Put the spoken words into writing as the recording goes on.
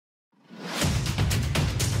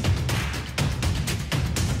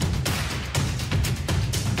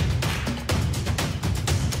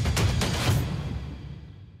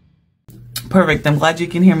Perfect. I'm glad you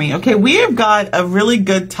can hear me. Okay, we have got a really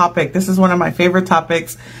good topic. This is one of my favorite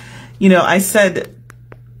topics. You know, I said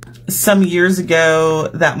some years ago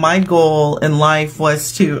that my goal in life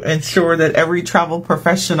was to ensure that every travel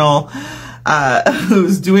professional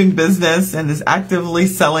who's doing business and is actively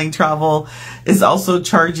selling travel is also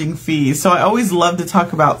charging fees. So I always love to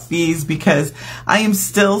talk about fees because I am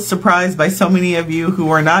still surprised by so many of you who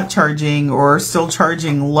are not charging or are still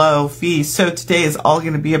charging low fees. So today is all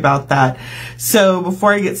going to be about that. So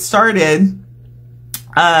before I get started,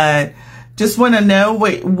 just want to know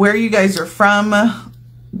where you guys are from,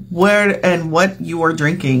 where and what you are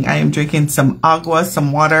drinking. I am drinking some agua,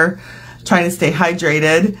 some water, trying to stay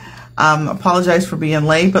hydrated. Apologize for being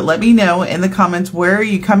late, but let me know in the comments, where are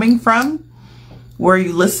you coming from? Where are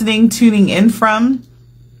you listening, tuning in from?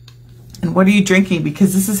 And what are you drinking?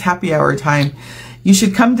 Because this is happy hour time. You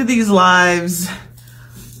should come to these lives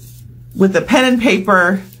with a pen and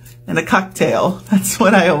paper and a cocktail. That's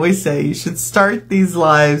what I always say. You should start these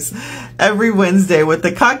lives every Wednesday with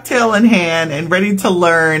a cocktail in hand and ready to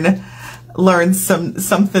learn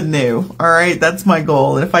something new. All right, that's my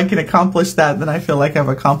goal. And if I can accomplish that, then I feel like I've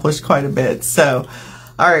accomplished quite a bit. So,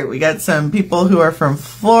 all right, we got some people who are from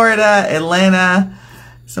Florida, Atlanta,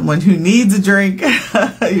 someone who needs a drink.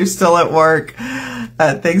 You're still at work.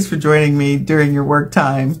 Thanks for joining me during your work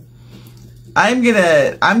time. I'm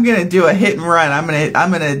gonna do a hit and run.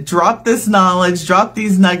 I'm gonna drop this knowledge, drop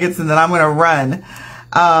these nuggets, and then I'm gonna run.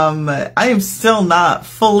 I am still not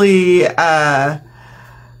fully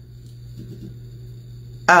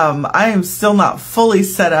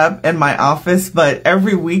set up in my office, but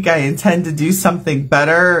every week I intend to do something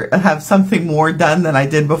better, have something more done than I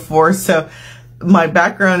did before. So my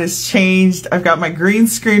background has changed. I've got my green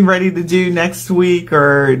screen ready to do next week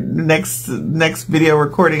or next video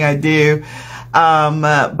recording I do.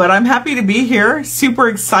 But I'm happy to be here. Super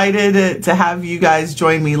excited to have you guys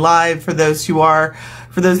join me live. For those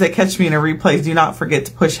that catch me in a replay, do not forget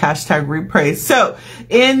to push #replay. So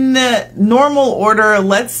in normal order,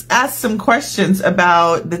 let's ask some questions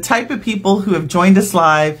about the type of people who have joined us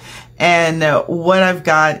live and what I've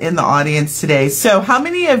got in the audience today. So how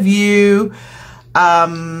many of you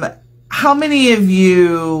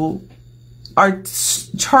are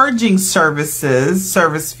charging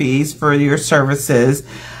service fees for your services?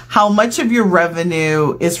 How much of your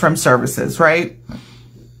revenue is from services, right?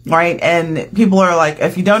 Right. And people are like,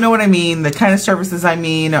 if you don't know what I mean, the kind of services I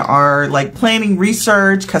mean are like planning,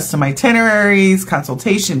 research, custom itineraries,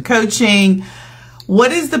 consultation, coaching.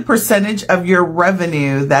 What is the percentage of your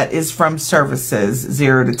revenue that is from services?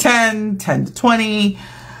 0 to 10, 10 to 20?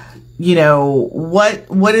 You know,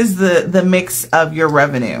 what is the mix of your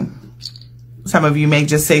revenue? Some of you may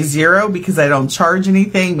just say 0 because I don't charge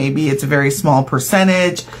anything. Maybe it's a very small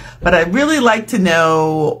percentage, but I'd really like to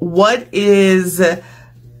know what is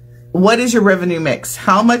your revenue mix?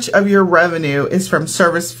 How much of your revenue is from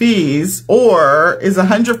service fees, or is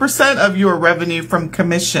 100% of your revenue from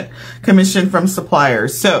commission from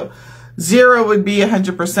suppliers? So 0 would be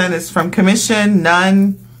 100% is from commission,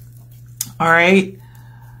 none. All right.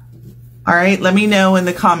 All right, let me know in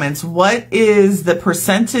the comments, what is the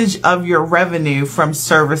percentage of your revenue from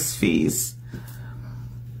service fees?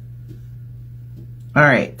 All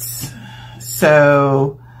right,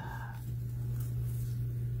 so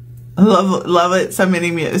love it. So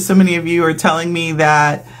many of you are telling me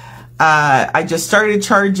that I just started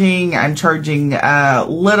charging. I'm charging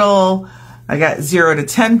little. I got 0 to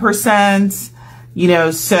 10%. You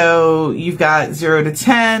know, so you've got 0 to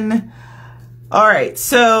 10. All right.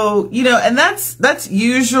 So, you know, and that's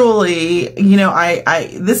usually, you know,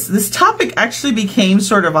 this topic actually became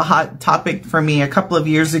sort of a hot topic for me a couple of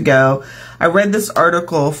years ago. I read this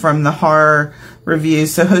article from the HAR Review,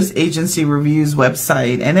 so Host Agency Reviews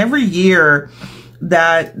website. And every year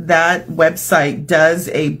that website does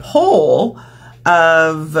a poll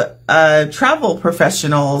of travel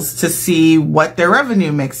professionals to see what their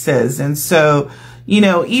revenue mix is. And so, you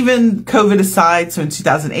know, even COVID aside, so in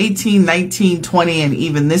 2018, 19, 20, and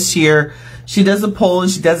even this year, she does a poll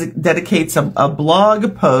and she dedicates a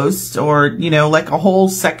blog post, or, you know, like a whole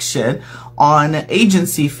section on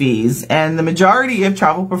agency fees. And the majority of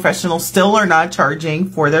travel professionals still are not charging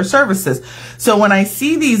for their services. So when I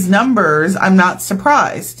see these numbers, I'm not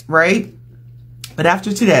surprised, right? But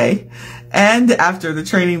after today, and after the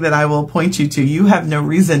training that I will point you to, you have no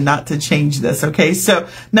reason not to change this, okay? So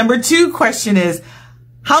number 2 question is,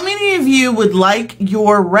 how many of you would like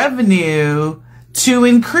your revenue to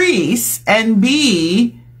increase and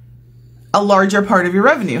be a larger part of your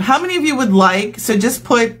revenue. How many of you would like, so just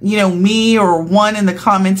put, me or one in the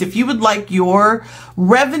comments, if you would like your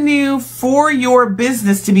revenue for your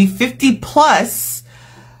business to be 50 plus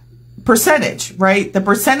percentage, right? The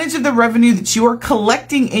percentage of the revenue that you are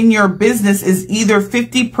collecting in your business is either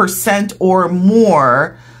 50% or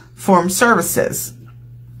more from services.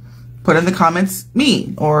 Put in the comments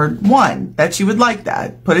me or one that you would like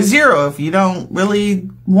that. Put a 0 if you don't really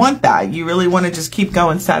want that. You really want to just keep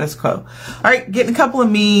going status quo. All right, getting a couple of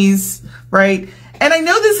me's, right? And I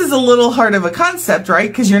know this is a little hard of a concept, right?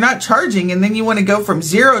 Because you're not charging and then you want to go from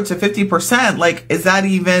 0 to 50%. Like, is that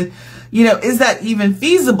even, is that even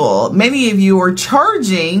feasible? Many of you are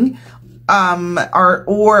charging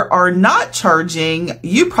or are not charging.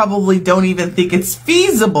 You probably don't even think it's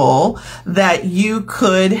feasible that you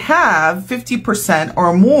could have 50%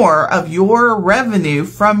 or more of your revenue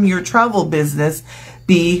from your travel business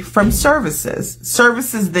be from services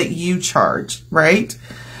that you charge, right?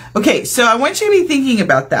 Okay, so I want you to be thinking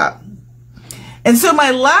about that. And so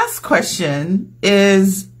my last question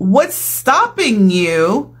is, what's stopping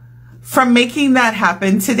you from making that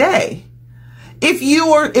happen today? If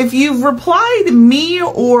you've replied me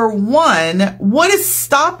or one, what is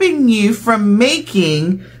stopping you from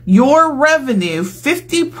making your revenue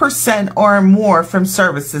 50% or more from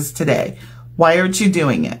services today? Why aren't you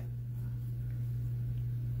doing it?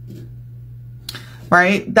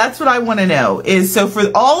 Right? That's what I want to know is, so for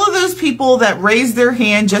all of those people that raised their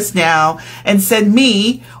hand just now and said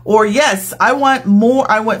me, or yes, I want more,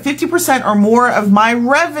 I want 50% or more of my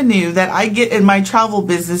revenue that I get in my travel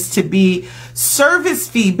business to be service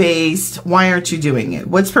fee based. Why aren't you doing it?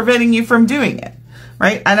 What's preventing you from doing it?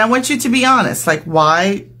 Right? And I want you to be honest, like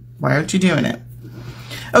why aren't you doing it?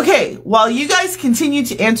 Okay, while you guys continue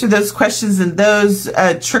to answer those questions and those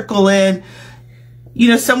trickle in,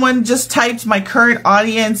 someone just typed, my current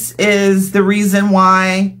audience is the reason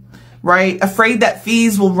why, right? Afraid that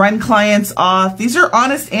fees will run clients off. These are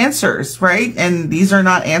honest answers, right? And these are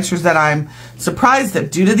not answers that I'm surprised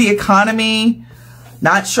at. Due to the economy,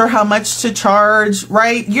 not sure how much to charge,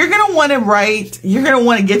 right? You're going to want to write, you're going to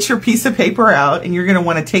want to get your piece of paper out and you're going to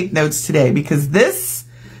want to take notes today because this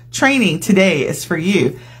training today is for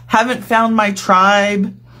you. Haven't found my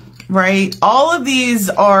tribe, right? All of these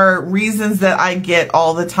are reasons that I get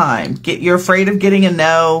all the time. You're afraid of getting a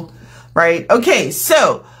no, right? Okay,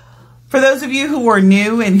 so for those of you who are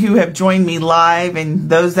new and who have joined me live and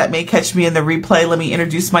those that may catch me in the replay, let me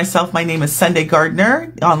introduce myself. My name is Sundey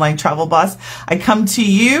Gardner, online travel boss. I come to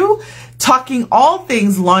you talking all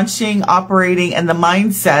things launching, operating, and the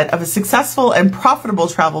mindset of a successful and profitable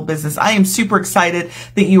travel business. I am super excited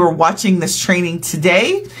that you are watching this training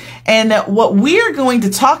today. And what we are going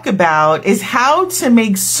to talk about is how to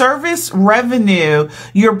make service revenue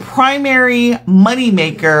your primary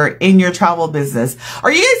moneymaker in your travel business.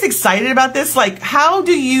 Are you guys excited about this? Like, how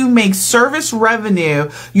do you make service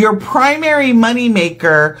revenue your primary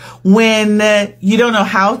moneymaker when you don't know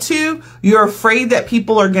how to? You're afraid that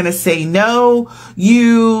people are going to say no.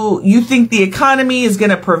 You think the economy is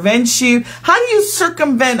going to prevent you. How do you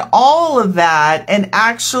circumvent all of that and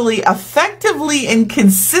actually effectively and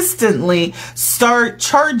consistently start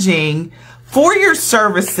charging for your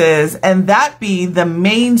services and that be the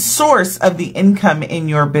main source of the income in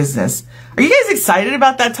your business? Are you guys excited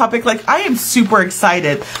about that topic? Like, I am super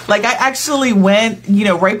excited. Like, I actually went,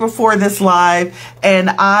 right before this live and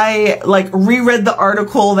I reread the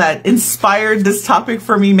article that inspired this topic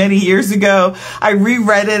for me many years ago. I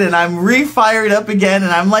reread it and I'm re-fired up again.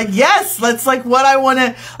 And I'm like, yes, that's like what I want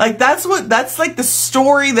to, that's like the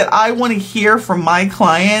story that I want to hear from my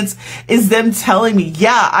clients is them telling me,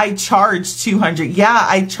 yeah, I charged 200. Yeah,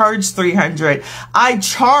 I charged 300. I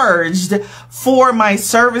charged for my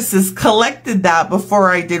services, collected that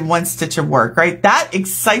before I did one stitch of work, right? That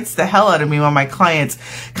excites the hell out of me when my clients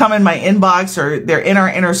come in my inbox or they're in our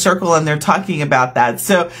inner circle and they're talking about that.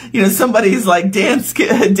 So, somebody's like, dang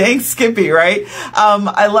Skippy, right?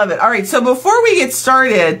 I love it. All right. So before we get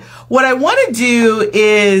started, what I want to do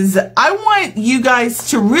is I want you guys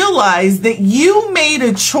to realize that you made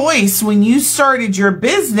a choice when you started your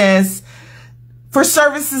business for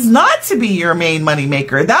services not to be your main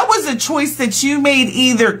moneymaker. That was a choice that you made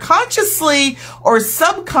either consciously or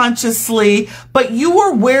subconsciously, but you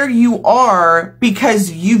are where you are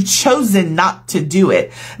because you've chosen not to do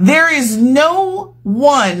it. There is no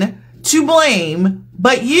one to blame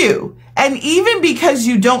but you. And even because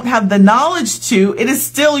you don't have the knowledge to, it is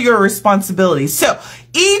still your responsibility. So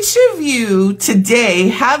each of you today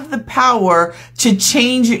have the power to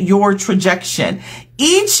change your trajectory.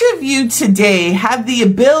 Each of you today have the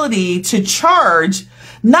ability to charge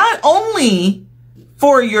not only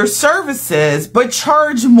for your services, but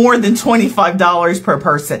charge more than $25 per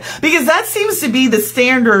person, because that seems to be the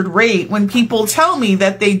standard rate when people tell me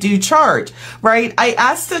that they do charge, right? I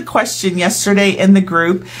asked a question yesterday in the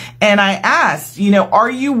group, and I asked, are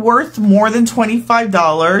you worth more than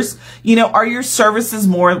 $25? Are your services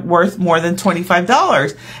worth more than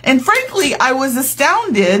 $25? And frankly, I was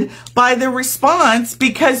astounded by the response,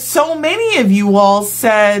 because so many of you all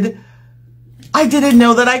said, I didn't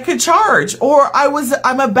know that I could charge, or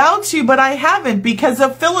I'm about to, but I haven't because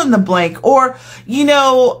of fill in the blank, or,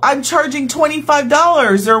 I'm charging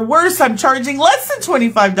 $25, or worse, I'm charging less than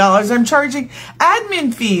 $25. I'm charging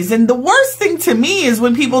admin fees. And the worst thing to me is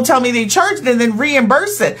when people tell me they charged and then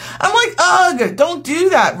reimburse it. I'm like, ugh, don't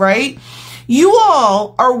do that, right? You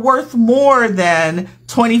all are worth more than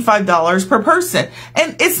 $25 per person.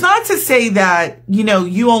 And it's not to say that,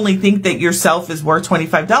 you only think that yourself is worth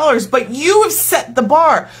 $25, but you have set the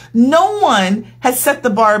bar. No one has set the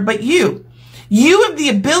bar but you. You have the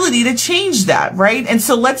ability to change that, right? And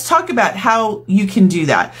so let's talk about how you can do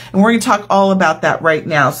that. And we're going to talk all about that right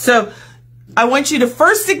now. So I want you to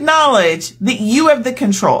first acknowledge that you have the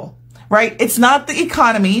control. Right? It's not the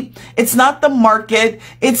economy. It's not the market.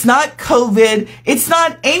 It's not COVID. It's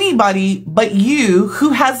not anybody but you who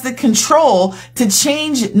has the control to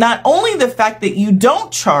change not only the fact that you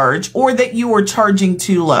don't charge or that you are charging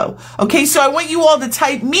too low. Okay. So I want you all to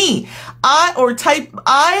type me.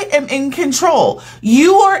 I am in control.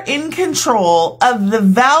 You are in control of the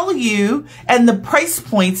value and the price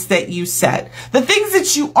points that you set. The things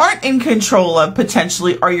that you aren't in control of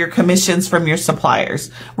potentially are your commissions from your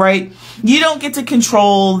suppliers, right? You don't get to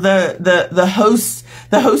control the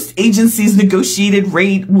host agency's negotiated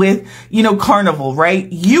rate with, Carnival,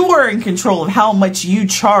 right? You are in control of how much you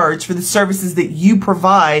charge for the services that you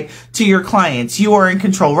provide to your clients. You are in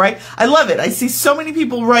control, right? I love it. I see so many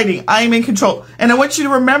people writing, I am in control. And I want you to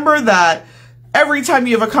remember that every time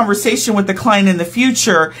you have a conversation with the client in the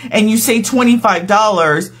future and you say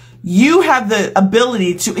 $25, you have the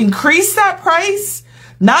ability to increase that price,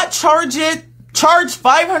 not charge it, charge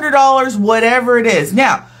 $500, whatever it is.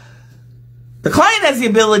 Now, the client has the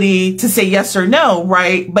ability to say yes or no,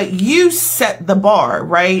 right? But you set the bar,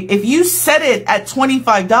 right? If you set it at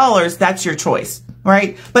 $25, that's your choice,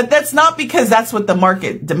 right? But that's not because that's what the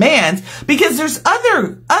market demands, because there's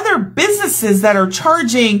other businesses that are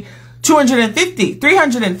charging $250,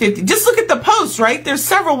 $350. Just look at the post, right? There's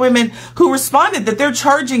several women who responded that they're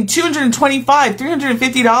charging $225,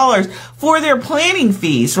 $350 for their planning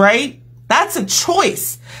fees, right? That's a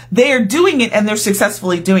choice. They are doing it and they're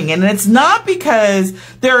successfully doing it. And it's not because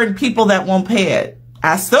there are people that won't pay it.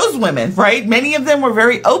 Ask those women, right? Many of them were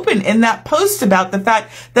very open in that post about the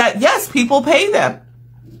fact that, yes, people pay them.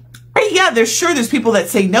 Right? Yeah, there's people that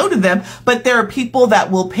say no to them, but there are people that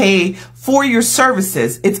will pay for your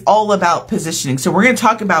services. It's all about positioning. So we're going to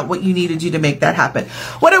talk about what you need to do to make that happen.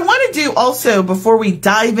 What I want to do also before we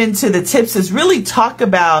dive into the tips is really talk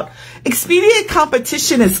about Expedia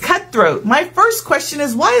competition is cutthroat. My first question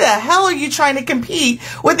is, why the hell are you trying to compete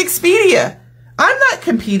with Expedia? I'm not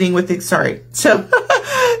competing with it. Sorry. So,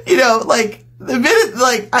 the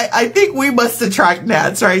minute, I think we must attract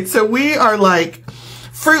gnats, right? So we are like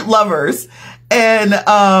fruit lovers, and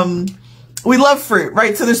we love fruit,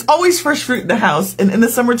 right? So there's always fresh fruit in the house, and in the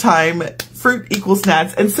summertime, fruit equals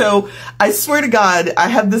gnats. And so I swear to God, I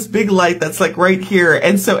have this big light that's like right here.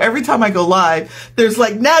 And so every time I go live, there's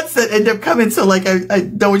like gnats that end up coming. So like, I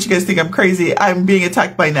don't want you guys to think I'm crazy. I'm being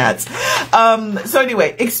attacked by gnats. So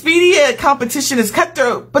anyway, Expedia competition is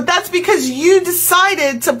cutthroat, but that's because you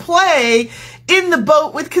decided to play in the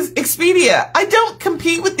boat with Expedia. I don't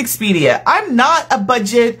compete with Expedia. I'm not a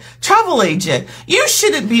budget travel agent. You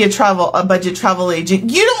shouldn't be a budget travel agent.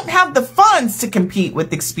 You don't have the funds to compete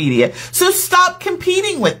with Expedia. So stop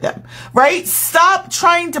competing with them, right? Stop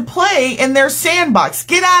trying to play in their sandbox.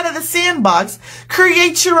 Get out of the sandbox,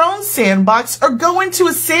 create your own sandbox, or go into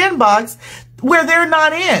a sandbox where they're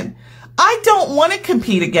not in. I don't want to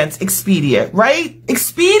compete against Expedia, right?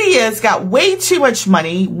 Expedia's got way too much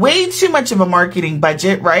money, way too much of a marketing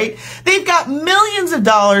budget, right? They've got millions of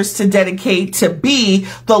dollars to dedicate to be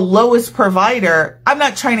the lowest provider. I'm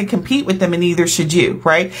not trying to compete with them, and neither should you,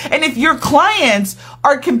 right? And if your clients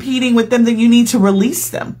are competing with them, then you need to release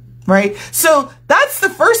them. Right? So that's the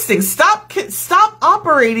first thing. Stop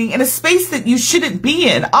operating in a space that you shouldn't be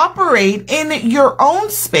in. Operate in your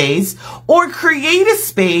own space, or create a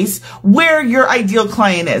space where your ideal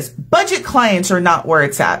client is. Budget clients are not where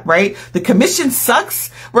it's at, right? The commission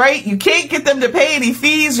sucks, right? You can't get them to pay any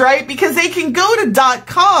fees, right? Because they can go to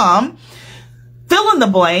 .com, fill in the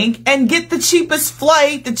blank, and get the cheapest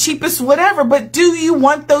flight, the cheapest whatever. But do you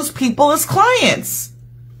want those people as clients?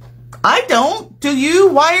 I don't. Do you?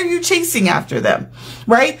 Why are you chasing after them?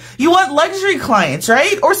 Right? You want luxury clients,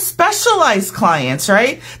 right? Or specialized clients,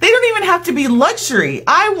 right? They don't even have to be luxury.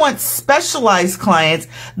 I want specialized clients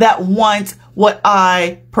that want what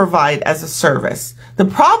I provide as a service. The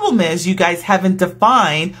problem is you guys haven't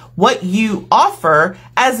defined what you offer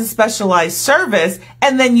as a specialized service,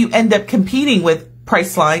 and then you end up competing with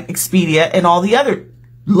Priceline, Expedia, and all the other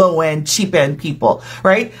low-end, cheap-end people,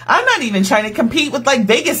 right? I'm not even trying to compete with like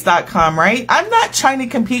Vegas.com, right? I'm not trying to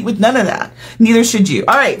compete with none of that. Neither should you.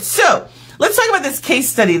 All right, so let's talk about this case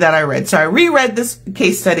study that I read. So I reread this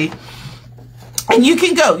case study. And you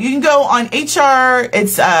can go on HR,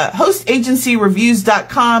 it's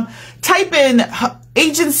hostagencyreviews.com, type in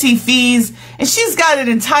agency fees, and she's got an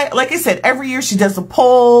entire, like I said, every year she does a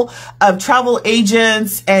poll of travel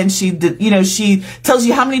agents, and she tells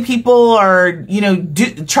you how many people are,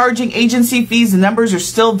 charging agency fees. The numbers are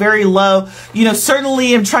still very low.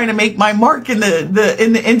 Certainly I'm trying to make my mark in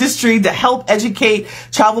the industry to help educate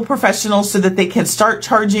travel professionals so that they can start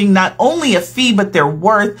charging not only a fee, but their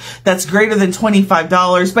worth that's greater than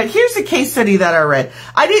 $25. But here's a case study that I read.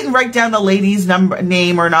 I didn't write down the lady's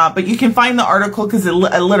name or not, but you can find the article because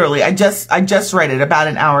literally, I just read it about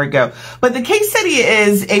an hour ago. But the case study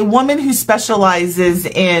is a woman who specializes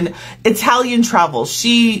in Italian travel.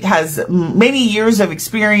 She has many years of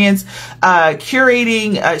experience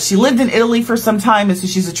curating. She lived in Italy for some time, and so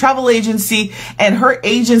she's a travel agency, and her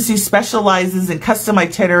agency specializes in custom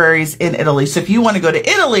itineraries in Italy. So if you want to go to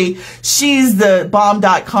Italy, she's the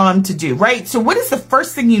bomb.com to do, right? So what is the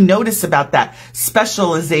first thing you notice about that?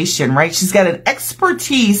 Specialization, right? She's got an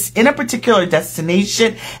expertise in a particular destination,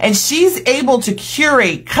 and she's able to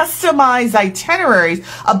curate customized itineraries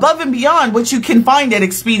above and beyond what you can find at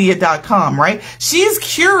Expedia.com, right? She's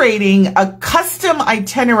curating a custom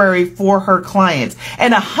itinerary for her clients,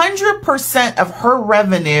 and 100% of her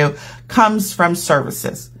revenue comes from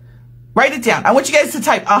services. Write it down. I want you guys to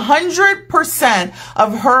type 100%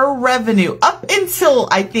 of her revenue up until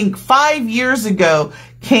I think 5 years ago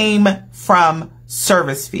came from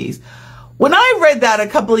service fees. When I read that a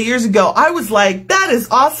couple of years ago, I was like, that is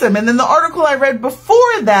awesome. And then the article I read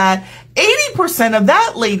before that, 80% of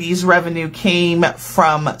that lady's revenue came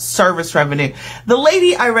from service revenue. The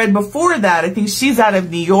lady I read before that, I think she's out of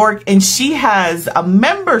New York, and she has a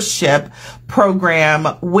membership program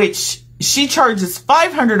which she charges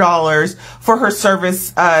 $500 for her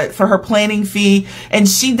service, for her planning fee, and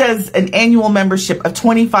she does an annual membership of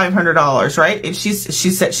 $2,500, right? And she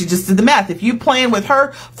said she just did the math. If you plan with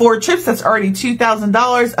her 4 trips, that's already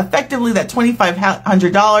 $2,000. Effectively, that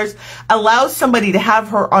 $2,500 allows somebody to have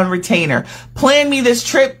her on retainer. Plan me this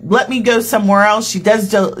trip. Let me go somewhere else. She does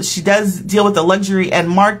deal with the luxury end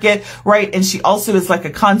market, right? And she also is like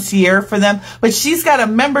a concierge for them. But she's got a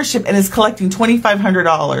membership and is collecting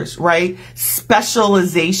 $2,500, right?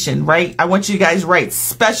 Specialization, right? I want you guys right.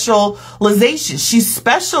 Specialization. She's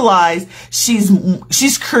specialized.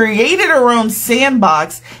 She's created her own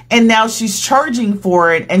sandbox, and now she's charging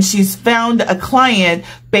for it, and she's found a client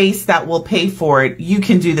base that will pay for it. You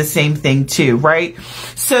can do the same thing too, right?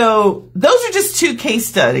 So those are just 2 case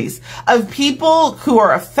studies of people who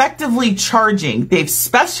are effectively charging. They've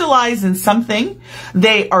specialized in something.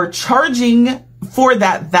 They are charging for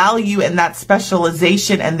that value and that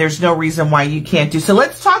specialization, and there's no reason why you can't do. So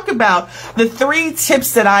let's talk about the 3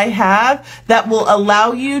 tips that I have that will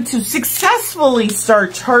allow you to successfully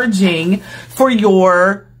start charging for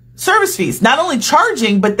your service fees. Not only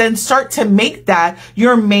charging, but then start to make that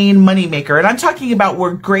your main moneymaker. And I'm talking about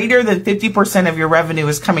where greater than 50% of your revenue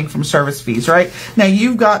is coming from service fees, right? Now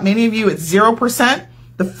you've got many of you at 0%.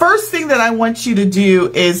 The first thing that I want you to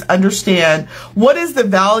do is understand what is the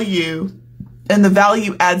value and the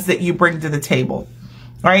value adds that you bring to the table,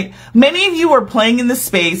 right? Many of you are playing in the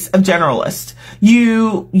space of generalist.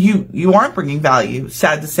 You aren't bringing value,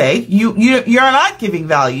 sad to say. You're not giving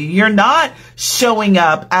value. You're not showing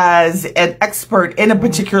up as an expert in a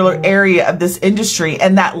particular area of this industry.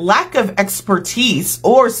 And that lack of expertise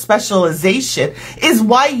or specialization is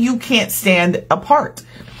why you can't stand apart.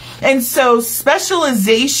 And so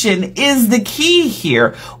specialization is the key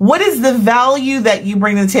here. What is the value that you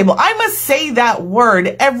bring to the table? I must say that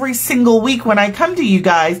word every single week when I come to you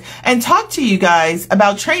guys and talk to you guys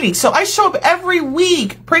about training. So I show up every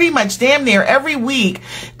week, pretty much damn near every week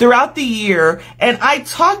throughout the year, and I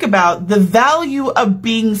talk about the value of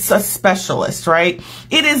being a specialist, right?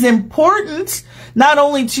 It is important not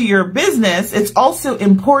only to your business, it's also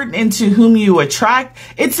important into whom you attract.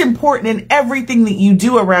 It's important in everything that you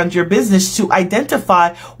do around your business to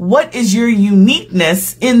identify what is your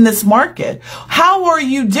uniqueness in this market. How are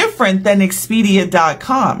you different than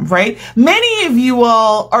Expedia.com, right? Many of you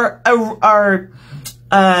all are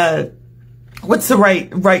what's the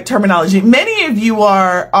right terminology? Many of you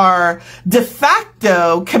are de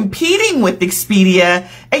facto competing with Expedia,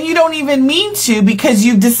 and you don't even mean to, because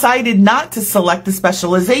you've decided not to select a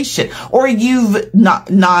specialization, or you've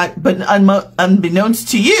but unbeknownst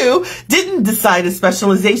to you, didn't decide a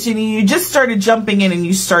specialization, and you just started jumping in and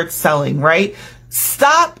you start selling, right?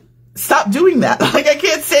 Stop doing that. Like, I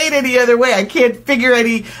can't say it any other way. I can't figure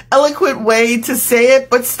any eloquent way to say it,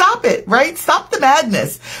 but stop it, right? Stop the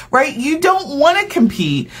madness, right? You don't want to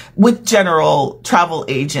compete with general travel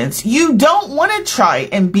agents. You don't want to try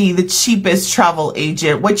and be the cheapest travel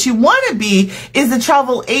agent. What you want to be is a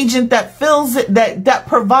travel agent that that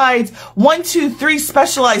provides 1, 2, 3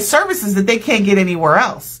 specialized services that they can't get anywhere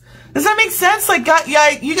else. Does that make sense? Like,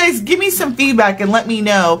 you guys give me some feedback and let me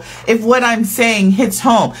know if what I'm saying hits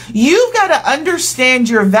home. You've got to understand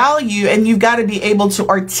your value, and you've got to be able to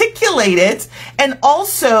articulate it. And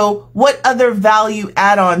also, what other value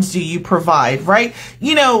add-ons do you provide, right?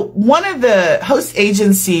 You know, one of the host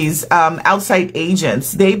agencies, Outside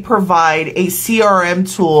Agents, they provide a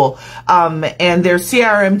CRM tool, and their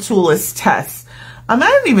CRM tool is Test. I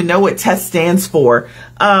don't even know what TEST stands for,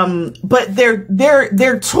 but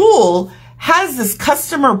their tool has this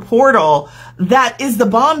customer portal that is the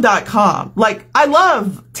bomb.com. Like, I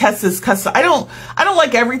love TEST's custom. I don't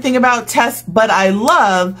like everything about TEST, but I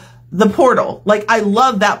love the portal. Like, I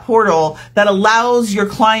love that portal that allows your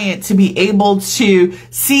client to be able to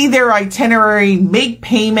see their itinerary, make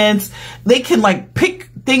payments. They can like pick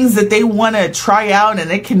things that they want to try out,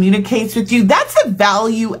 and it communicates with you. That's a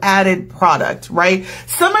value added product, right?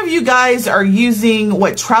 Some of you guys are using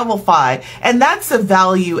Travelify, and that's a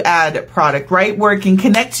value add product, right? Where it can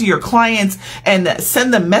connect to your clients and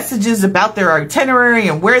send them messages about their itinerary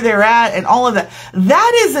and where they're at and all of that.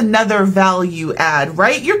 That is another value add,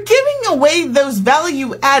 right? You're giving away those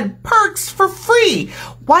value add perks for free.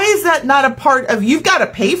 Why is that not a part of, you've got to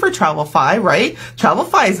pay for Travelify, right?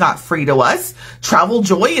 Travelify is not free to us. Travel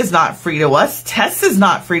Joy is not free to us. Test is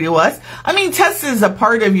not free to us. I mean, Test is a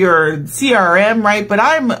part of your CRM, right? But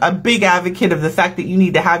I'm a big advocate of the fact that you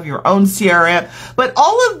need to have your own CRM. But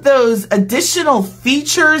all of those additional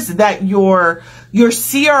features that your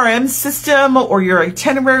CRM system or your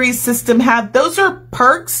itinerary system have, those are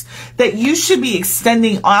perks that you should be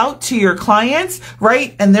extending out to your clients,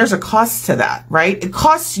 right? And there's a cost to that, right? It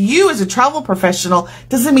costs you as a travel professional.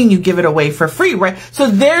 Doesn't mean you give it away for free, right? So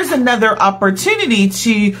there's another opportunity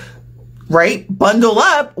to, right, bundle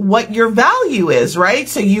up what your value is, right?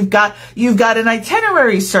 So you've got an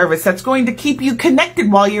itinerary service that's going to keep you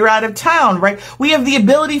connected while you're out of town, right? We have the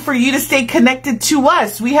ability for you to stay connected to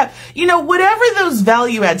us. We have, you know, whatever those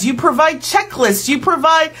value adds, you provide checklists, you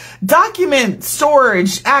provide document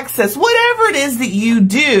storage access, whatever it is that you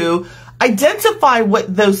do. Identify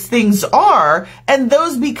what those things are, and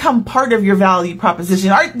those become part of your value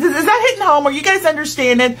proposition. Is that hitting home? Are you guys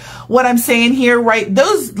understanding what I'm saying here, right?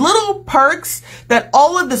 Those little perks that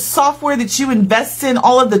all of the software that you invest in,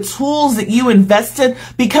 all of the tools that you invest in,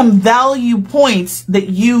 become value points that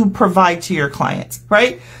you provide to your clients,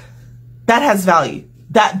 right? That has value.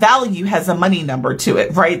 That value has a money number to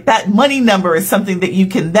it, right? That money number is something that you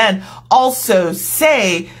can then also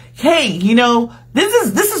say, hey, you know,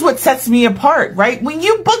 this is what sets me apart, right? When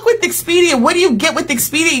you book with Expedia, what do you get with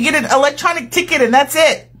Expedia? You get an electronic ticket, and that's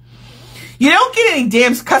it. You don't get any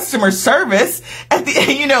damn customer service at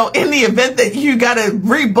the, you know, in the event that you got to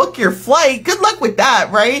rebook your flight. Good luck with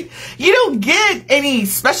that, right? You don't get any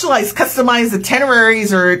specialized customized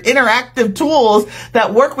itineraries or interactive tools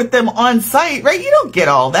that work with them on site, right? You don't get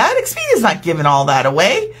all that. Expedia's not giving all that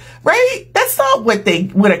away, right? That's not what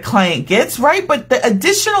a client gets, right? But the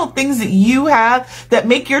additional things that you have that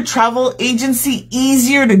make your travel agency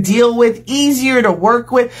easier to deal with, easier to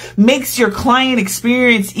work with, makes your client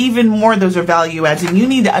experience even more. Those are value adds, and you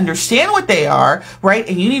need to understand what they are, right?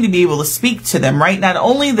 And you need to be able to speak to them, right? Not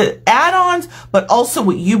only the add-ons, but also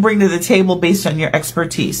what you bring to the table based on your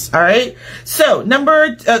expertise. All right. So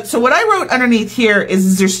so what I wrote underneath here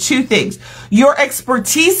is there's two things. Your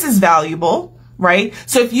expertise is valuable, right?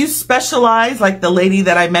 So if you specialize, like the lady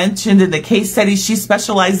that I mentioned in the case study, she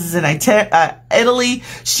specializes in Italy.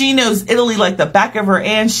 She knows Italy like the back of her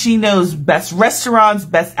hand. She knows best restaurants,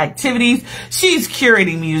 best activities. She's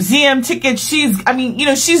curating museum tickets. She's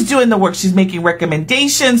doing the work. She's making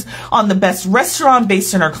recommendations on the best restaurant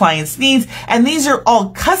based on her clients' needs. And these are all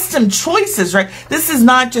custom choices, right? This is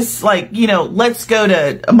not just like, let's go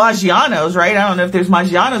to Maggiano's, right? I don't know if there's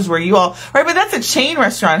Maggiano's where you all, right? But that's a chain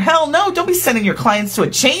restaurant. Hell no, don't be sending your clients to a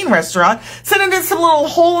chain restaurant. Send them to some little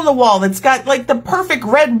hole in the wall that's got like the perfect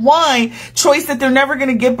red wine choice that they're never going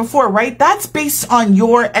to get before, right? That's based on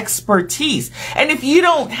your expertise. And if you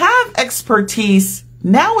don't have expertise,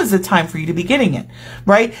 now is the time for you to be getting it,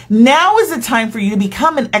 right? Now is the time for you to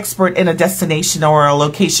become an expert in a destination or a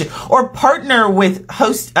location, or partner with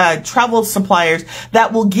travel suppliers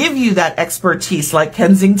that will give you that expertise. Like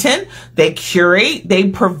Kensington, they curate, they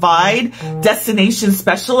provide destination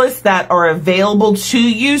specialists that are available to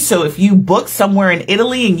you. So if you book somewhere in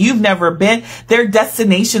Italy and you've never been, their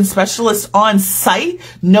destination specialist on site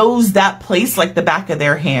knows that place like the back of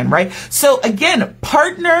their hand, right? So again,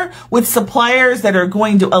 partner with suppliers that are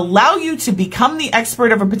going to allow you to become the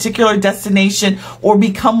expert of a particular destination or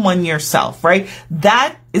become one yourself, right?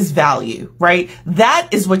 That is value, right? That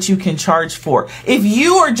is what you can charge for. If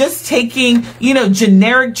you are just taking,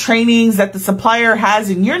 generic trainings that the supplier has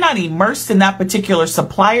and you're not immersed in that particular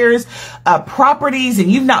supplier's properties and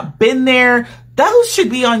you've not been there, those should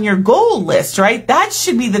be on your goal list, right? That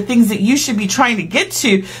should be the things that you should be trying to get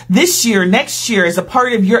to this year, next year, as a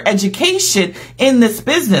part of your education in this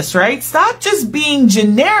business, right? Stop just being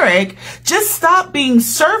generic. Just stop being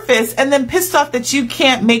surface and then pissed off that you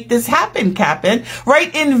can't make this happen, Captain,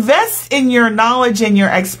 right? Invest in your knowledge and your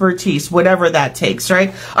expertise, whatever that takes,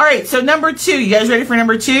 right? All right. So number 2, you guys ready for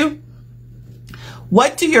number 2?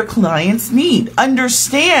 What do your clients need?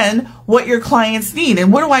 Understand what your clients need.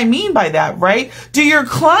 And what do I mean by that, right? Do your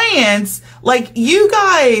clients, like you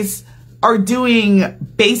guys are doing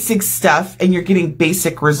basic stuff and you're getting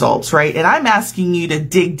basic results, right? And I'm asking you to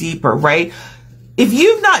dig deeper, right? If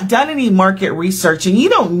you've not done any market research and you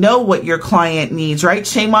don't know what your client needs, right?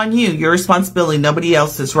 Shame on you. Your responsibility, nobody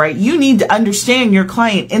else's, right? You need to understand your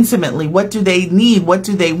client intimately. What do they need? What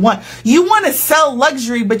do they want? You want to sell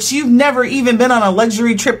luxury, but you've never even been on a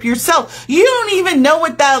luxury trip yourself. You don't even know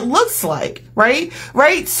what that looks like, right?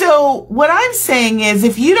 Right? So what I'm saying is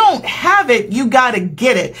if you don't have it, you got to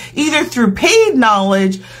get it either through paid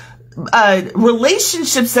knowledge,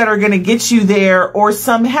 relationships that are going to get you there, or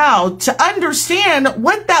somehow to understand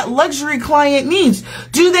what that luxury client needs.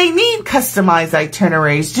 Do they need customized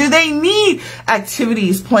itineraries? Do they need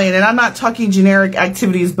activities planned? And I'm not talking generic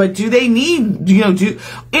activities, but do they need,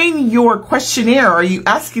 in your questionnaire, are you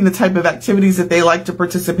asking the type of activities that they like to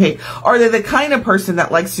participate? Are they the kind of person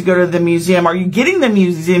that likes to go to the museum? Are you getting the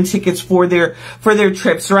museum tickets for their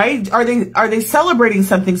trips, right? Are they celebrating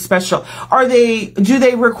something special? Do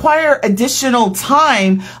they require additional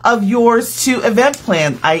time of yours to event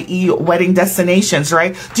plan, i.e. wedding destinations,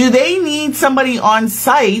 right? Do they need somebody on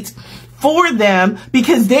site for them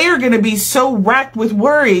because they are going to be so racked with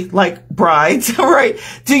worry, like brides, right?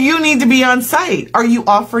 Do you need to be on site? Are you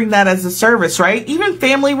offering that as a service, right? Even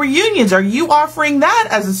family reunions, are you offering that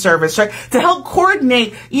as a service, right? To help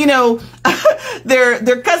coordinate,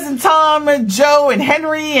 their cousin Tom, Joe, and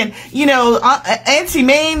Henry, and, Auntie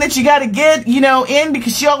Maine that you got to get, in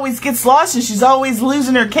because she always gets lost and she's always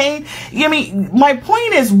losing her cane. My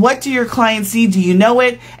point is, what do your clients need? Do you know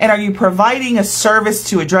it? And are you providing a service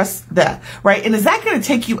to address that, right? And is that going to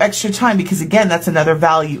take you extra time? Because again, that's another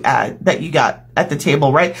value add that you got at the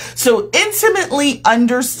table, right? So intimately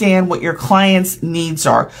understand what your clients' needs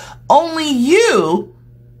are. Only you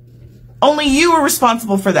are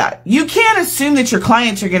responsible for that. You can't assume that your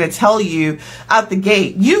clients are going to tell you out the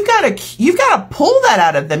gate. You've got to pull that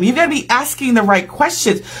out of them. You've got to be asking the right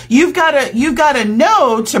questions. You've got to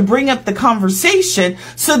know to bring up the conversation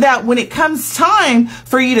so that when it comes time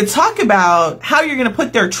for you to talk about how you're going to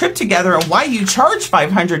put their trip together and why you charge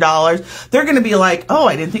 $500, they're going to be like, oh,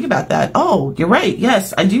 I didn't think about that. Oh, you're right.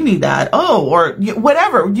 Yes, I do need that. Oh, or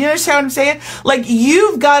whatever. You understand what I'm saying? Like,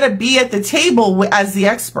 you've got to be at the table as the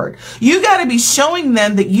expert. You got to be showing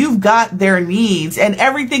them that you've got their needs, and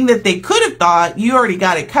everything that they could have thought, you already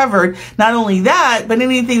got it covered. Not only that, but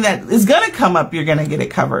anything that is going to come up, you're going to get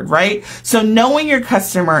it covered, right? So knowing your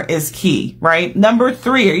customer is key, right? Number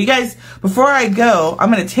 3, are you guys, before I go,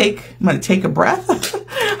 I'm going to take a breath.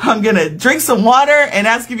 I'm going to drink some water and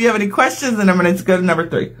ask if you have any questions, and I'm going to go to number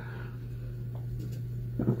 3.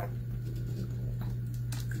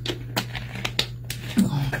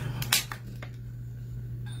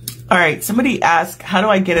 All right, somebody asked, how do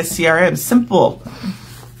I get a CRM? Simple.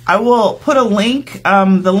 I will put a link,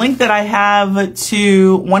 the link that I have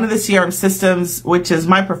to one of the CRM systems, which is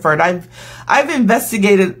my preferred. I've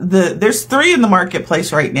investigated there's 3 in the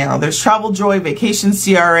marketplace right now. There's Travel Joy, Vacation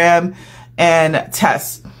CRM, and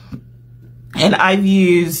Test. And I've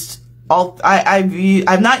used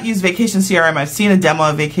I've not used Vacation CRM. I've seen a demo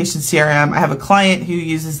of Vacation CRM. I have a client who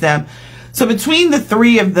uses them. So between the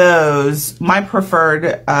 3 of those, my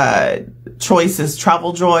preferred choice is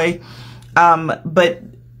Travel Joy. But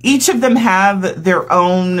each of them have their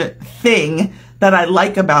own thing that I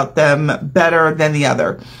like about them better than the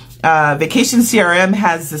other. Vacation CRM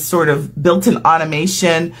has this sort of built-in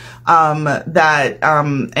automation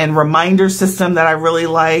and reminder system that I really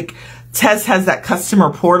like. Tess has that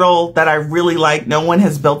customer portal that I really like. No one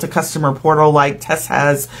has built a customer portal like Tess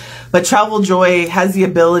has. But Travel Joy has the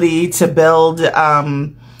ability to build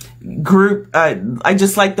group. I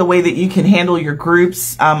just like the way that you can handle your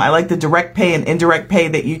groups. I like the direct pay and indirect pay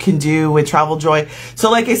that you can do with Travel Joy.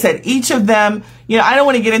 So like I said, each of them, you know, I don't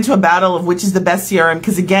want to get into a battle of which is the best CRM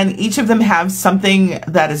because again, each of them have something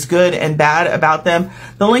that is good and bad about them.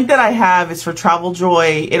 The link that I have is for Travel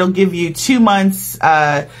Joy. It'll give you 2 months,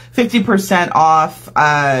 50% off.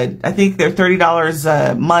 I think they're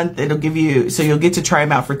 $30 a month. It'll give you, so you'll get to try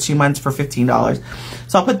them out for 2 months for $15.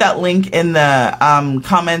 So I'll put that link in the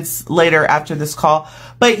comments later after this call.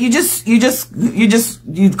 But you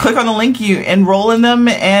click on the link, you enroll in them,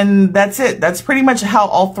 and that's it. That's pretty much how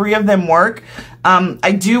all 3 of them work.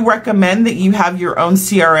 I do recommend that you have your own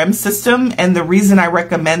CRM system. And the reason I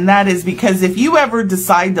recommend that is because if you ever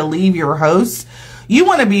decide to leave your host, you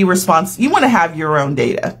want to be responsible. You want to have your own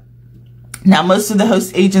data. Now, most of the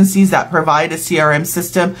host agencies that provide a CRM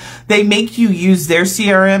system, they make you use their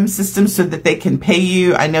CRM system so that they can pay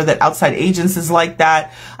you. I know that outside agencies like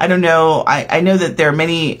that. I don't know. I know that there are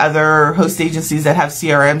many other host agencies that have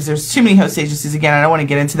CRMs. There's too many host agencies. Again, I don't want to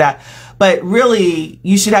get into that. But really,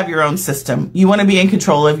 you should have your own system. You want to be in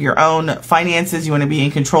control of your own finances. You want to be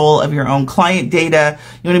in control of your own client data.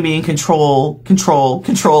 You want to be in control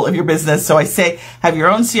of your business. So I say have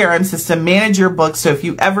your own CRM system, manage your books. So if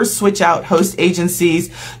you ever switch out host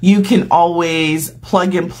agencies, you can always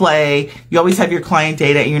plug and play. You always have your client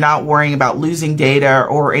data and you're not worrying about losing data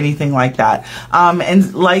or anything like that.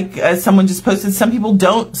 And like someone just posted, some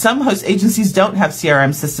host agencies don't have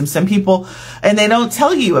CRM systems. Some people, and they don't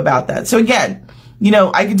tell you about that. So again, you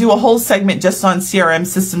know, I could do a whole segment just on CRM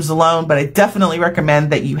systems alone, but I definitely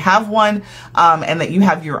recommend that you have one and that you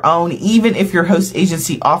have your own. Even if your host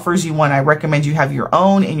agency offers you one, I recommend you have your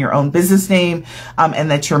own in your own business name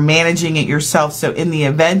and that you're managing it yourself. So in the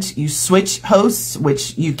event you switch hosts,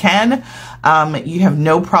 which you can, you have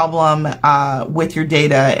no problem with your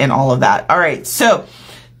data and all of that. All right. So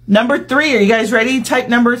number 3, are you guys ready? Type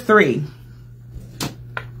number 3.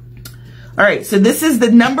 All right, so this is the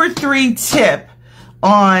number 3 tip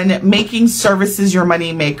on making services your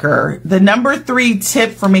money maker. The number 3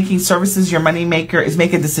 tip for making services your money maker is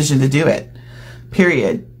make a decision to do it.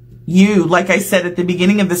 Period. You, like I said at the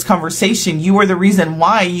beginning of this conversation, you are the reason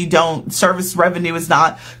why service revenue is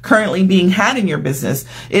not currently being had in your business.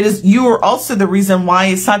 You are also the reason why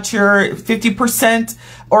it's not your 50%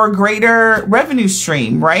 or greater revenue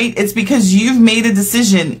stream, right? It's because you've made a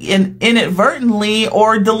decision inadvertently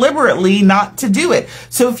or deliberately not to do it.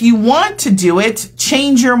 So if you want to do it,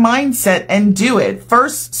 change your mindset and do it.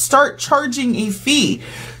 First, start charging a fee.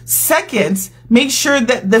 Second, make sure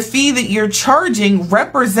that the fee that you're charging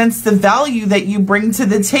represents the value that you bring to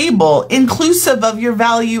the table, inclusive of your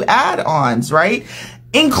value add-ons, right?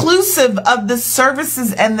 Inclusive of the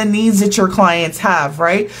services and the needs that your clients have,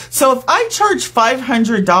 right? So if I charge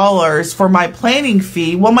 $500 for my planning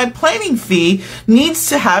fee, well, my planning fee needs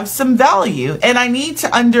to have some value, and I need to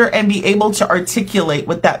be able to articulate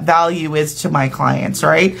what that value is to my clients,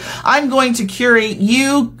 right? I'm going to curate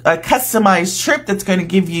you a customized trip that's going to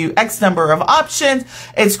give you X number of options.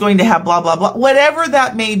 It's going to have blah, blah, blah, whatever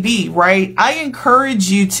that may be, right? I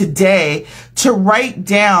encourage you today to write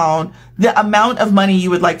down the amount of money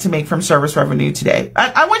you would like to make from service revenue today.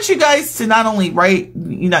 I want you guys to not only write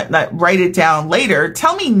it down later.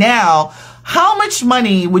 Tell me now, how much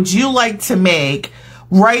money would you like to make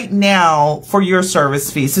right now for your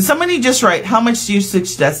service fee? So somebody just write, how much do you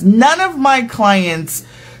suggest? None of my clients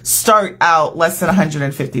start out less than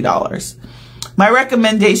 $150. My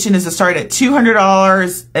recommendation is to start at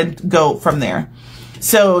 $200 and go from there.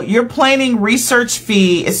 So your planning research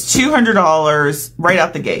fee is $200 right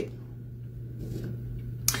out the gate.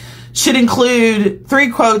 Should include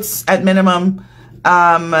 3 quotes at minimum.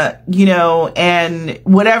 you know, and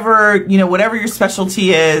whatever your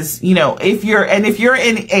specialty is, you know, if you're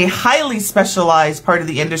in a highly specialized part of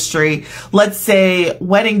the industry, let's say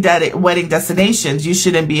wedding destinations, you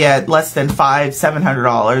shouldn't be at less than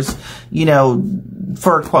 $700, you know,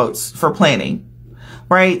 for quotes for planning.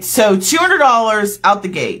 Right? So $200 out the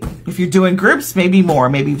gate. If you're doing groups, maybe more,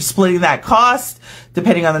 maybe splitting that cost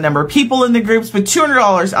depending on the number of people in the groups, but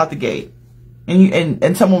 $200 out the gate.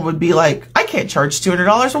 And someone would be like, I can't charge $200.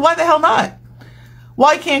 Well, why the hell not?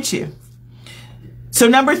 Why can't you? So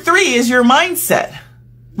number 3 is your mindset,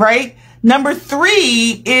 right? Number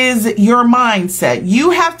 3 is your mindset.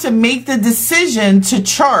 You have to make the decision to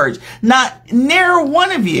charge. Not near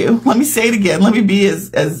one of you. Let me say it again. Let me be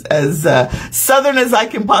as Southern as I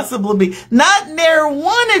can possibly be. Not near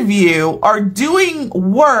one of you are doing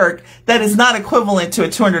work that is not equivalent to a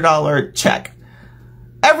 $200 check.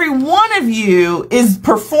 Every one of you is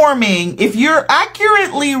performing. If you're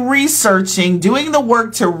accurately researching, doing the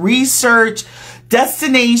work to research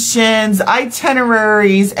destinations,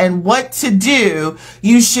 itineraries, and what to do,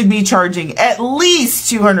 you should be charging at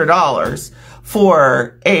least $200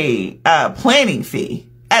 for a planning fee.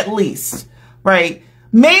 At least, right?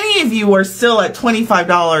 Many of you are still at $25,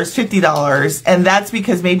 $50, and that's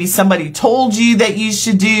because maybe somebody told you that you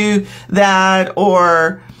should do that,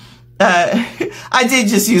 or I did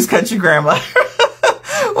just use country grammar,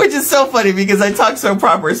 which is so funny because I talk so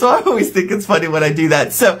proper. So I always think it's funny when I do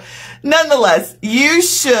that. So nonetheless, you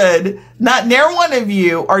should not, near one of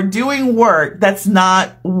you are doing work that's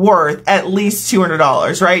not worth at least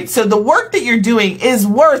 $200, right? So the work that you're doing is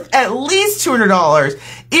worth at least $200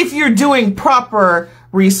 if you're doing proper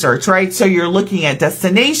research, right? So you're looking at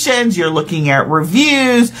destinations, you're looking at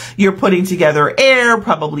reviews, you're putting together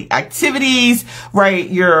probably activities, right?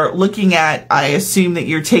 You're looking at, I assume that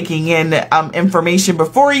you're taking in information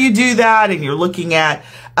before you do that, and you're looking at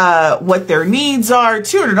what their needs are.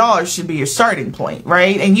 $200 should be your starting point,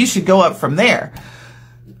 right? And you should go up from there,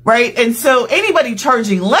 right? And so anybody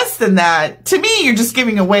charging less than that, to me, you're just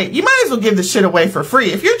giving away, you might as well give the shit away for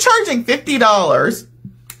free. If you're charging $50,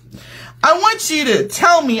 I want you to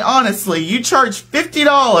tell me honestly, you charge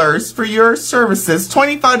 $50 for your services,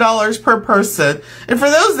 $25 per person. And for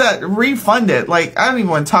those that refund it, like, I don't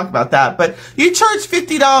even want to talk about that, but you charge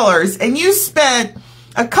 $50 and you spent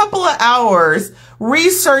a couple of hours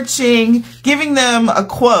researching, giving them a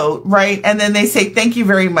quote, right? And then they say, thank you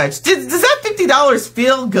very much. Does that $50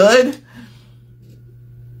 feel good?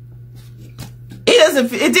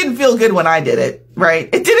 It didn't feel good when I did it, right?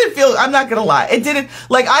 It didn't feel, I'm not going to lie. It didn't,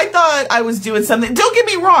 like, I thought I was doing something. Don't get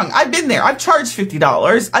me wrong. I've been there. I've charged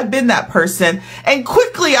 $50. I've been that person. And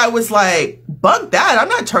quickly I was like, bug that. I'm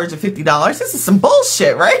not charging $50. This is some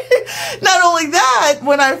bullshit, right? Not only that,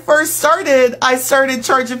 when I first started, I started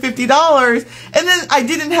charging $50, and then I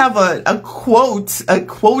didn't have a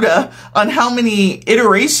quota on how many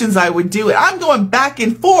iterations I would do it. I'm going back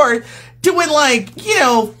and forth doing, like,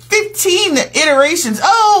 15 iterations.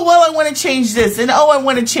 Oh, well, I want to change this, and oh, I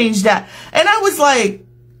want to change that. And I was like,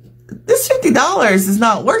 this $50 is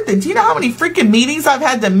not worth it. Do you know how many freaking meetings I've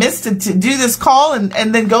had to miss to do this call and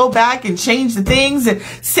then go back and change the things and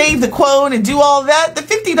save the quote and do all that? The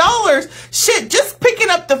 $50, shit, just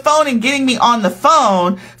picking up the phone and getting me on the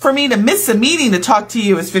phone for me to miss a meeting to talk to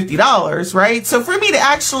you is $50, right? So for me to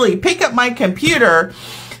actually pick up my computer,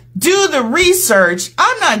 do the research,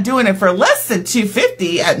 I'm not doing it for less than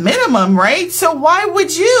 $250 at minimum, right? So why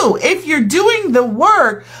would you? If you're doing the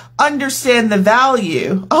work, understand the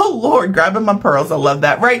value. Oh Lord, grabbing my pearls. I love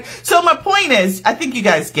that, right? So my point is, I think you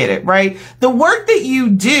guys get it, right? The work that you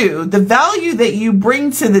do, the value that you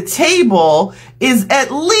bring to the table is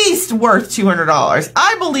at least worth $200.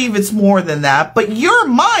 I believe it's more than that, but your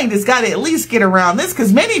mind has got to at least get around this,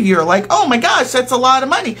 because many of you are like, oh my gosh, that's a lot of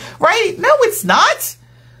money, right? No, it's not.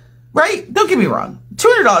 Right? Don't get me wrong.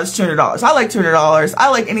 $200, $200. I like $200. I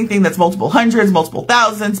like anything that's multiple hundreds, multiple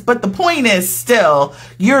thousands. But the point is still,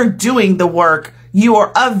 you're doing the work. You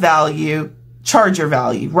are of value. Charge your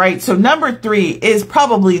value, right? So number 3 is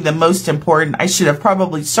probably the most important. I should have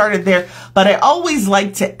probably started there, but I always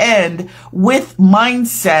like to end with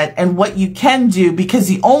mindset and what you can do, because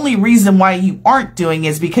the only reason why you aren't doing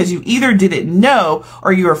is because you either didn't know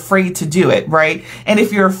or you're afraid to do it, right? And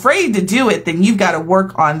if you're afraid to do it, then you've got to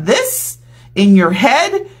work on this in your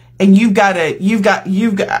head, and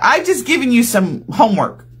I've just given you some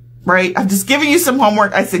homework. right? I'm just giving you some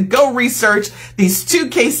homework. I said, go research these 2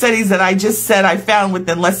 case studies that I just said I found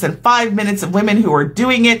within less than 5 minutes of women who are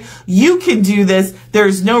doing it. You can do this.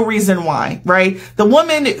 There's no reason why, right? The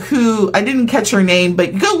woman who, I didn't catch her name,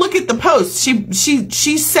 but go look at the post.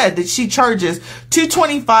 She said that she charges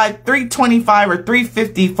 $225, $325, or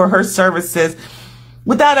 $350 for her services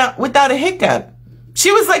without a hiccup. She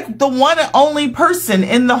was like the one and only person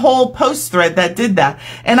in the whole post thread that did that.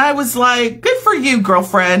 And I was like, good for you,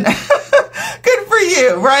 girlfriend. Good for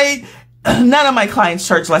you, right? None of my clients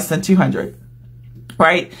charge less than $200.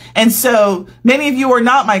 Right? And so many of you are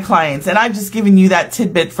not my clients, and I've just given you that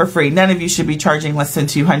tidbit for free. None of you should be charging less than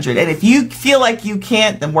 $200. And if you feel like you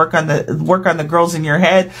can't, then work on the girls in your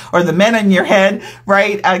head or the men in your head,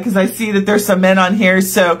 right? Because I see that there's some men on here.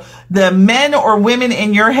 So the men or women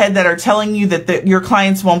in your head that are telling you that your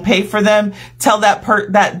clients won't pay for them, tell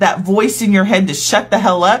that voice in your head to shut the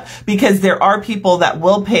hell up, because there are people that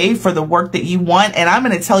will pay for the work that you want. And I'm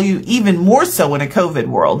going to tell you even more so in a COVID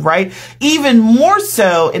world, right? Even more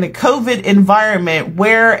so in a COVID environment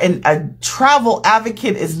where a travel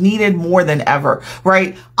advocate is needed more than ever,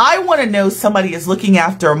 right? I want to know somebody is looking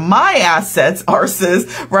after my assets,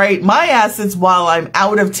 arses, right? My assets while I'm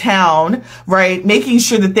out of town, right? Making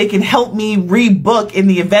sure that they can help me rebook in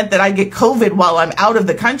the event that I get COVID while I'm out of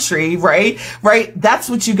the country, right? Right? That's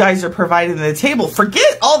what you guys are providing to the table.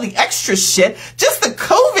 Forget all the extra shit. Just the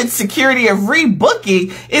COVID security of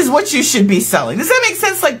rebooking is what you should be selling. Does that make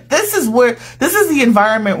sense? Like, this is the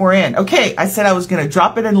environment we're in. Okay, I said I was going to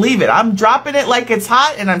drop it and leave it. I'm dropping it like it's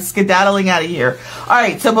hot, and I'm skedaddling out of here. All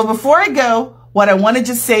right, so but before I go, what I want to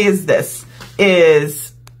just say is this,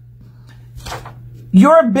 is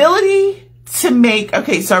your ability to make,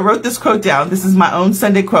 okay, so I wrote this quote down. This is my own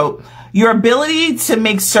Sunday quote. Your ability to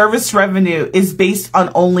make service revenue is based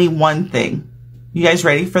on only one thing. You guys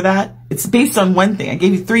ready for that? It's based on one thing. I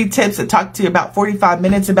gave you 3 tips. I talked to you about 45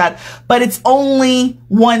 minutes about, but it's only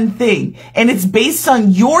one thing. And it's based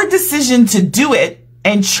on your decision to do it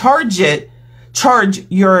and charge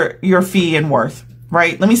your fee and worth,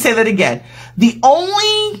 right? Let me say that again. The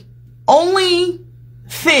only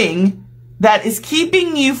thing that is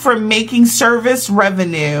keeping you from making service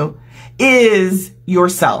revenue is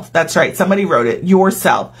yourself. That's right. Somebody wrote it.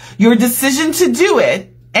 Yourself. Your decision to do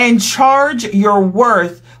it and charge your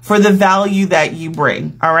worth for the value that you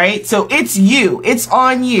bring. All right. So it's you. It's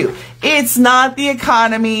on you. It's not the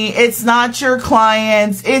economy. It's not your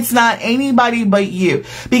clients. It's not anybody but you.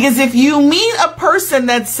 Because if you meet a person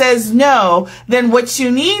that says no, then what you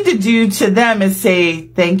need to do to them is say,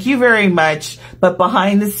 thank you very much. But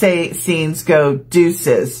behind the scenes go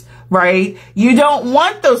deuces. Right? You don't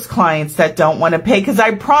want those clients that don't want to pay, because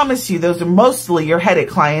I promise you those are mostly your headache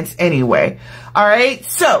clients anyway. All right.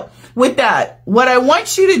 So with that, what I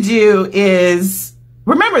want you to do is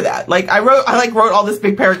remember that. Like I wrote all this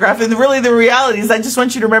big paragraph, and really the reality is I just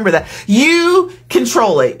want you to remember that you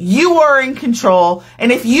control it. You are in control.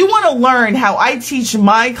 And if you want to learn how I teach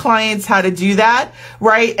my clients how to do that,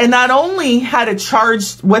 right? And not only how to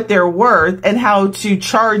charge what they're worth and how to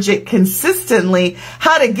charge it consistently,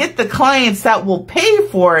 how to get the clients that will pay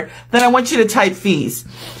for it, then I want you to type fees.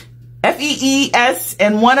 FEES,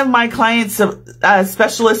 and one of my clients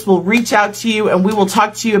specialists will reach out to you, and we will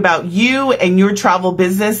talk to you about you and your travel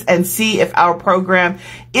business and see if our program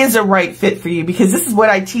is a right fit for you, because this is what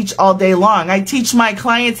I teach all day long. I teach my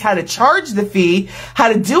clients how to charge the fee,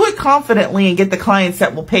 how to do it confidently, and get the clients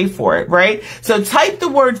that will pay for it, right? So type the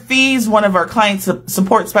word fees. One of our client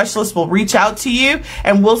support specialists will reach out to you,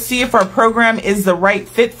 and we'll see if our program is the right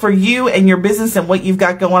fit for you and your business and what you've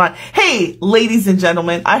got going on. Hey, ladies and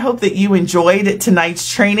gentlemen, I hope that you enjoyed tonight's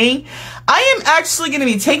training. I am actually going to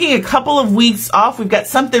be taking a couple of weeks off. We've got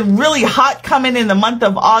something really hot coming in the month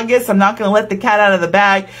of August. I'm not going to let the cat out of the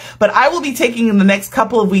bag, but I will be taking the next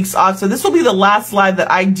couple of weeks off. So this will be the last live that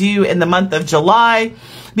I do in the month of July.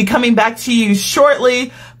 Be coming back to you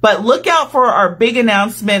shortly, but look out for our big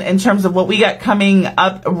announcement in terms of what we got coming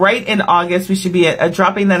up right in August. We should be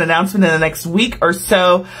dropping that announcement in the next week or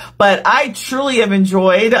so, but I truly have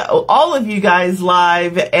enjoyed all of you guys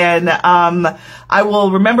live, and I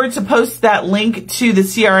will remember to post that link to the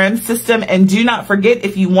CRM system. And do not forget,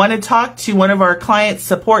 if you want to talk to one of our client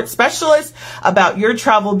support specialists about your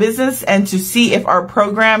travel business and to see if our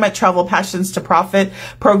program at Travel Passions to Profit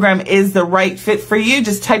program is the right fit for you,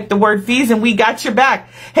 just type the word fees and we got your back.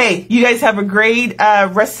 Hey, you guys have a great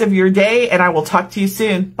rest of your day, and I will talk to you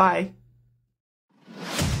soon. Bye.